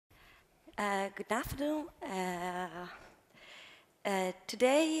Good afternoon.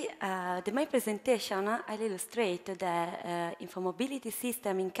 Today, my presentation, I'll illustrate the infomobility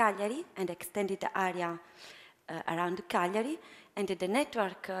system in Cagliari and extended area around Cagliari, and the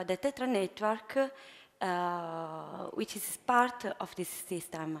network, the TETRA network, which is part of this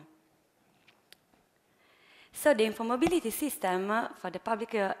system. So the infomobility system for the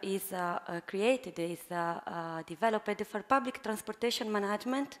public is developed for public transportation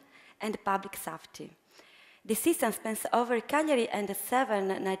management and public safety. The system spans over Cagliari and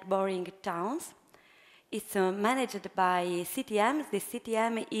 7 neighboring towns. It's managed by CTM. The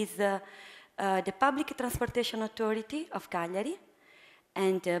CTM is the Public Transportation Authority of Cagliari,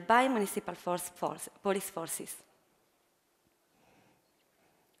 and by municipal police forces.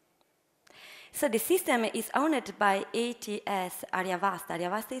 So the system is owned by ATS Area Vasta. Area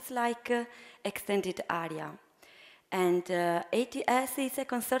Vasta is like extended area. And ATS is a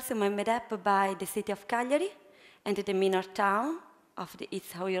consortium made up by the city of Cagliari and the minor town of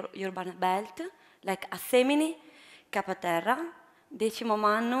its urban belt, like Assemini, Capoterra,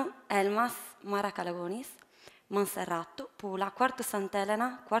 Decimomannu, Elmas, Maracalagonis, Monserrato, Pula, Quarto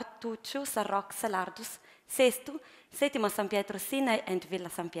Sant'Elena, Quartuccio, San Roque, Salardus, Sesto, Settimo San Pietro Sinai, and Villa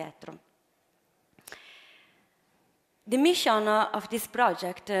San Pietro. The mission of this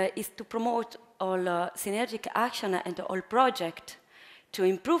project is to promote all synergic action and all projects to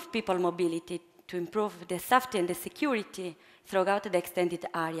improve people mobility, to improve the safety and the security throughout the extended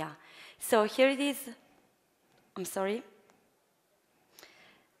area. So here it is. I'm sorry.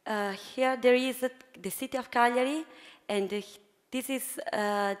 Here there is the city of Cagliari, and this is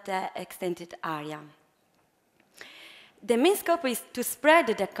the extended area. The main scope is to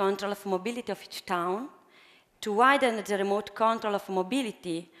spread the control of mobility of each town, to widen the remote control of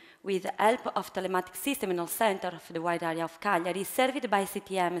mobility with the help of telematic system in all center of the wide area of Cagliari, served by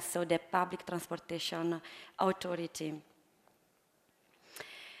CTM, so the Public Transportation Authority.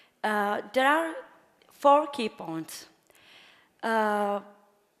 There are 4 key points. To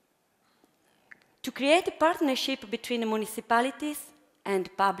create a partnership between the municipalities and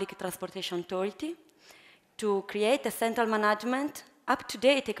Public Transportation Authority, to create a central management,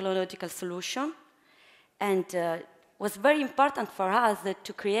 up-to-date technological solution, and was very important for us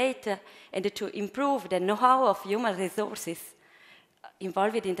to create and to improve the know-how of human resources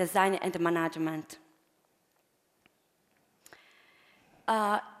involved in design and management.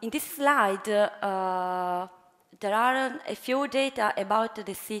 In this slide, there are a few data about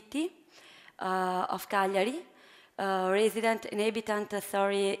the city of Cagliari. Resident inhabitants,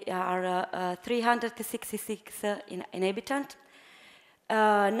 are 366 inhabitants.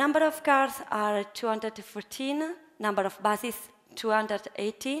 Number of cars are 214, number of buses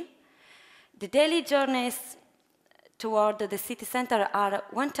 280. The daily journeys toward the city center are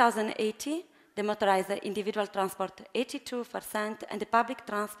 1,080, the motorized individual transport 82%, and the public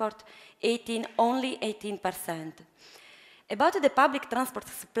transport only 18%. About the public transport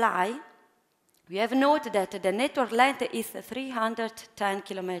supply, we have noted that the network length is 310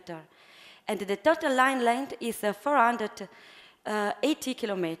 kilometers, and the total line length is 480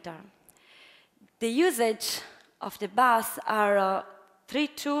 kilometers. The usage of the bus are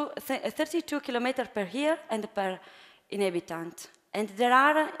 32 kilometers per year and per inhabitant. And there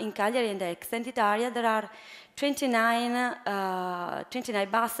are, in Cagliari, in the extended area, there are 29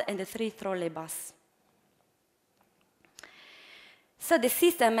 buses and 3 trolley buses. So the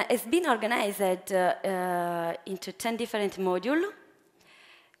system has been organized into 10 different modules.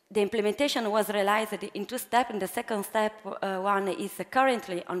 The implementation was realized in 2 steps, and the second step, one is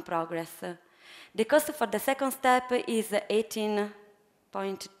currently on progress. The cost for the second step is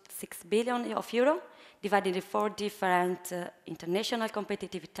 18.6 billion of euro, divided in 4 different international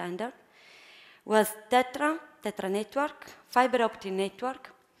competitive tenders. Was TETRA Network, fiber optic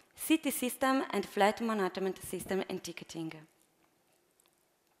network, city system, and flight management system and ticketing.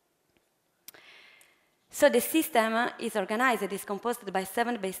 So the system is organized, is composed by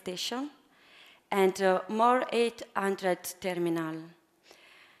 7 base stations and more 800 terminals.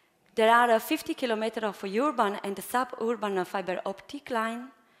 There are 50 kilometers of urban and suburban fiber optic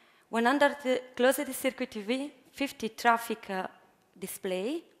line, 100 closed circuit TV, 50 traffic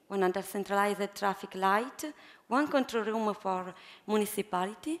display, 100 centralized traffic light, 1 control room for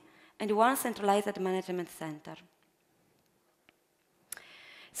municipality, and 1 centralized management center.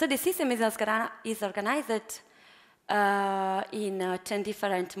 So the system is organized in 10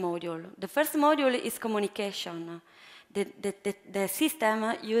 different modules. The first module is communication. The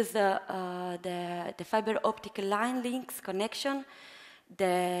system uses the fiber optic line links connection,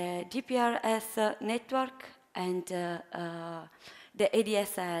 the GPRS network, and the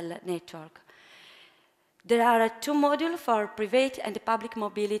ADSL network. There are two modules for private and public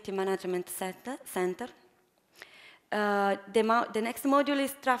mobility management center. The next module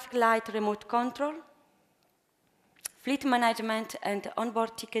is traffic light remote control, fleet management and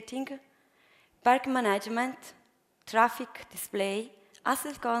onboard ticketing, park management, traffic display,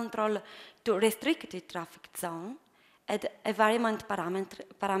 asset control to restricted traffic zone, and environment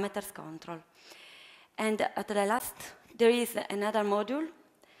parameters control. And at the last, there is another module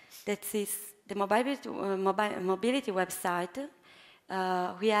that is the mobility website.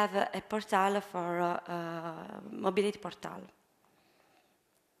 We have a portal for mobility portal.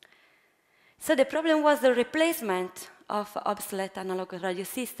 So the problem was the replacement of obsolete analog radio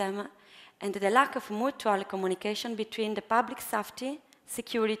system and the lack of mutual communication between the public safety,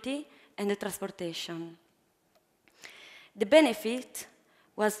 security, and the transportation. The benefit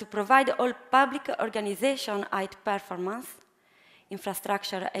was to provide all public organization high performance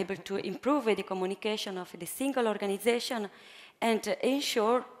infrastructure able to improve the communication of the single organization and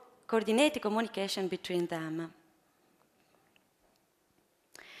ensure coordinated communication between them.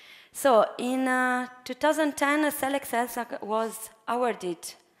 So in 2010, Cell was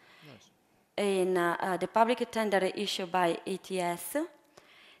awarded in the public tender issued by ETS.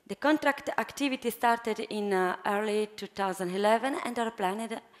 The contract activity started in early 2011 and are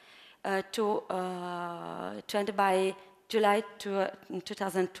planned to end by July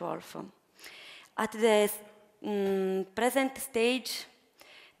 2012. At the present stage,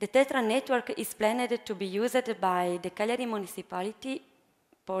 the TETRA network is planned to be used by the Cagliari municipal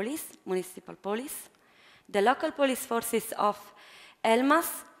police, the local police forces of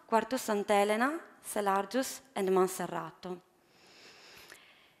Elmas, Quarto Sant'Elena, Salargius, and Monserrato.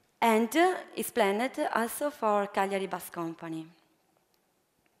 And is planned also for Cagliari Bus Company.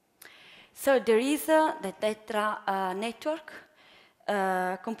 So there is the TETRA network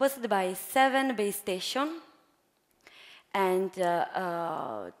composed by 7 base stations, and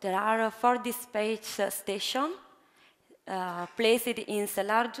there are 4 dispatch stations placed in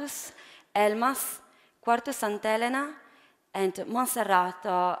Salargius, Elmas, Quarto Sant'Elena, and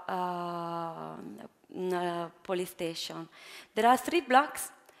Monserrato police station. There are 3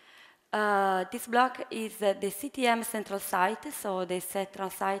 blocks. This block is the CTM central site, so the central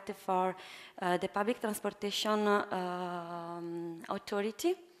site for the public transportation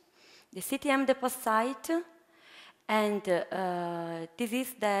authority, the CTM depot site, and this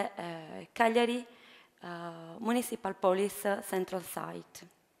is the Cagliari municipal police central site.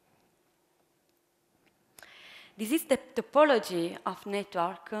 This is the topology of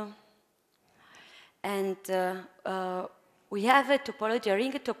network, and we have a topology, a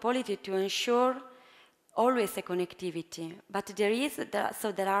ring topology, to ensure always a connectivity. But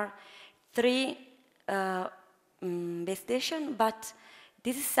there are 3 base stations, but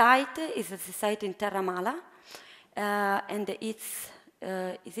this site is the site in Terra Mala, and is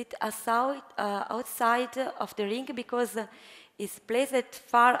it outside of the ring because it's placed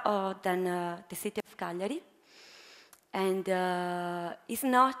far than the city of Cagliari, and is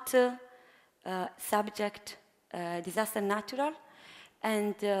not subject disaster natural,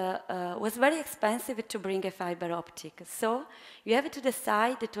 and was very expensive to bring a fiber optic. So you have to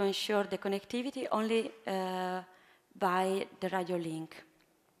decide to ensure the connectivity only by the radio link.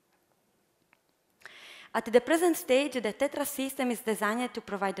 At the present stage, the TETRA system is designed to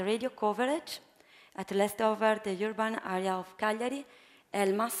provide radio coverage at least over the urban area of Cagliari,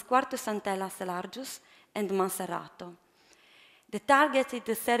 Elmas, Quarto Sant'Elena, Salargius, and Monserrato. The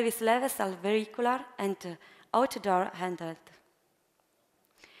targeted service levels are vehicular and outdoor handled.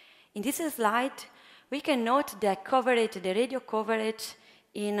 In this slide, we can note the coverage, the radio coverage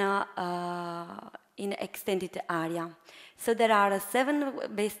in extended area. So there are 7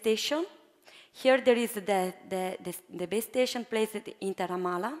 base stations. Here there is the base station placed in Terra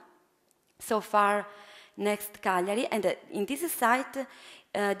Mala, so far next Cagliari, and in this site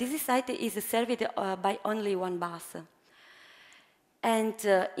is served by only 1 bus. And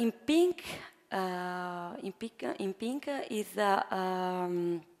in pink is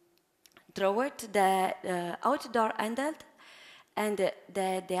drawn the outdoor handled, and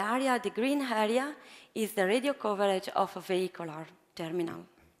the area, the green area, is the radio coverage of a vehicular terminal.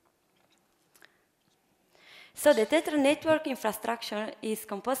 So the TETRA network infrastructure is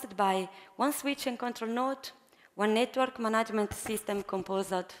composed by 1 switch and control node, 1 network management system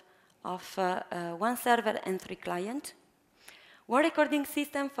composed of 1 server and 3 clients, 1 recording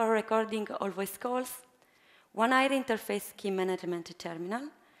system for recording all voice calls, 1 air interface key management terminal,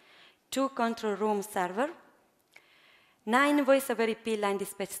 2 control room server, 9 voice over IP line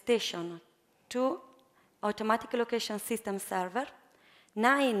dispatch station, 2 automatic location system server,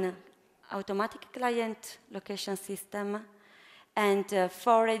 9 automatic client location system, and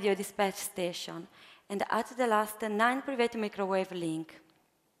 4 radio dispatch station, and at the last 9 private microwave link.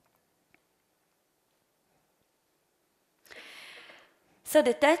 So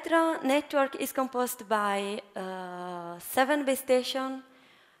the TETRA network is composed by 7 base stations,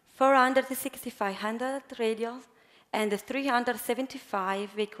 465 radios, and 375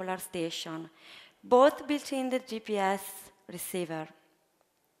 vehicular stations, both built in the GPS receiver.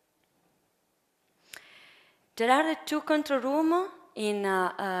 There are 2 control rooms in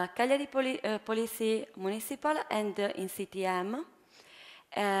Cagliari Police Municipal and in CTM.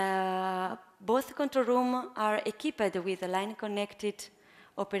 Both control rooms are equipped with a line-connected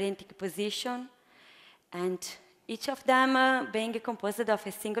operating position, and each of them being composed of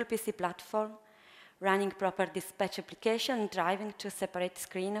a single PC platform, running proper dispatch application, driving to a separate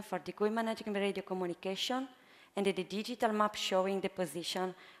screen for the GUI managing radio communication, and the digital map showing the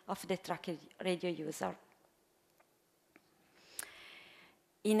position of the track radio user.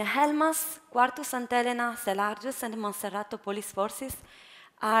 In Helmas, Quartus, Santa Elena, Selargius, and Monserrato police forces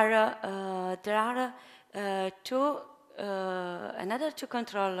there are another 2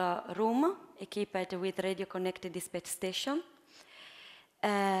 control rooms equipped with radio-connected dispatch station,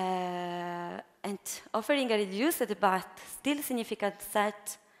 and offering a reduced but still significant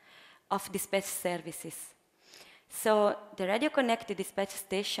set of dispatch services. So the radio-connected dispatch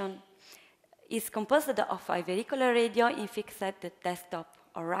station is composed of a vehicular radio in fixed desktop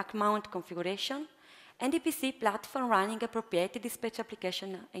or rack mount configuration, and the PC platform running appropriate dispatch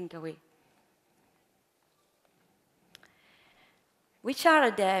application in GUI. Which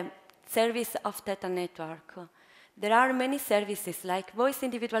are the services of TETRA Network? There are many services like voice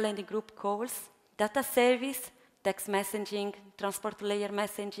individual and group calls, data service, text messaging, transport layer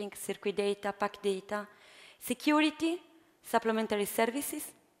messaging, circuit data, pack data, security, supplementary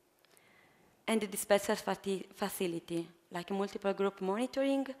services, and the dispatcher facility, like multiple group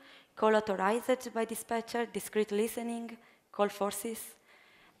monitoring, call authorized by dispatcher, discrete listening, call forces,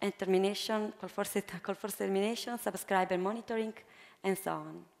 and termination, call force termination, subscriber monitoring, and so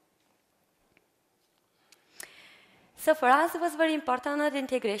on. So for us, it was very important the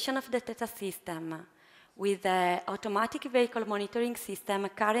integration of the TETRA system with the automatic vehicle monitoring system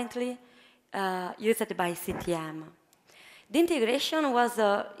currently used by CTM. The integration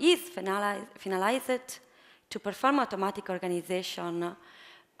is finalized to perform automatic organization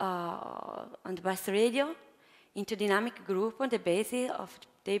on the bus radio into dynamic group on the basis of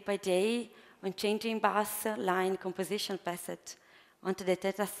day by day on changing bus line composition passed onto the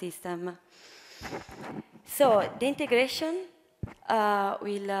TETRA system. So the integration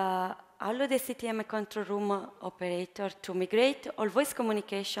will allow the CTM control room operator to migrate all voice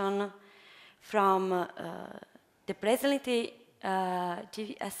communication from the presently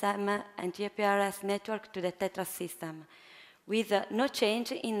GSM and GPRS network to the TETRA system, with no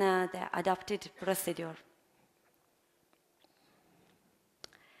change in the adopted procedure.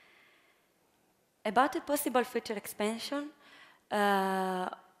 About the possible future expansion,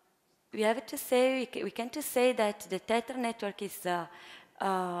 we have to say, we can say that the TETRA network is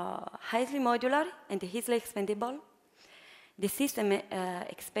highly modular and easily expandable. The system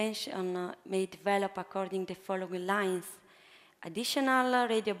expansion may develop according to the following lines: additional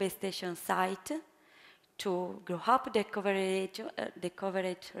radio base station site to grow up the coverage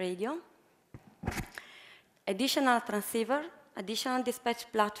radio, additional transceiver, additional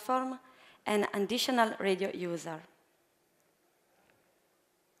dispatch platform, and additional radio user.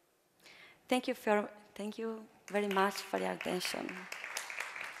 Thank you very much for your attention.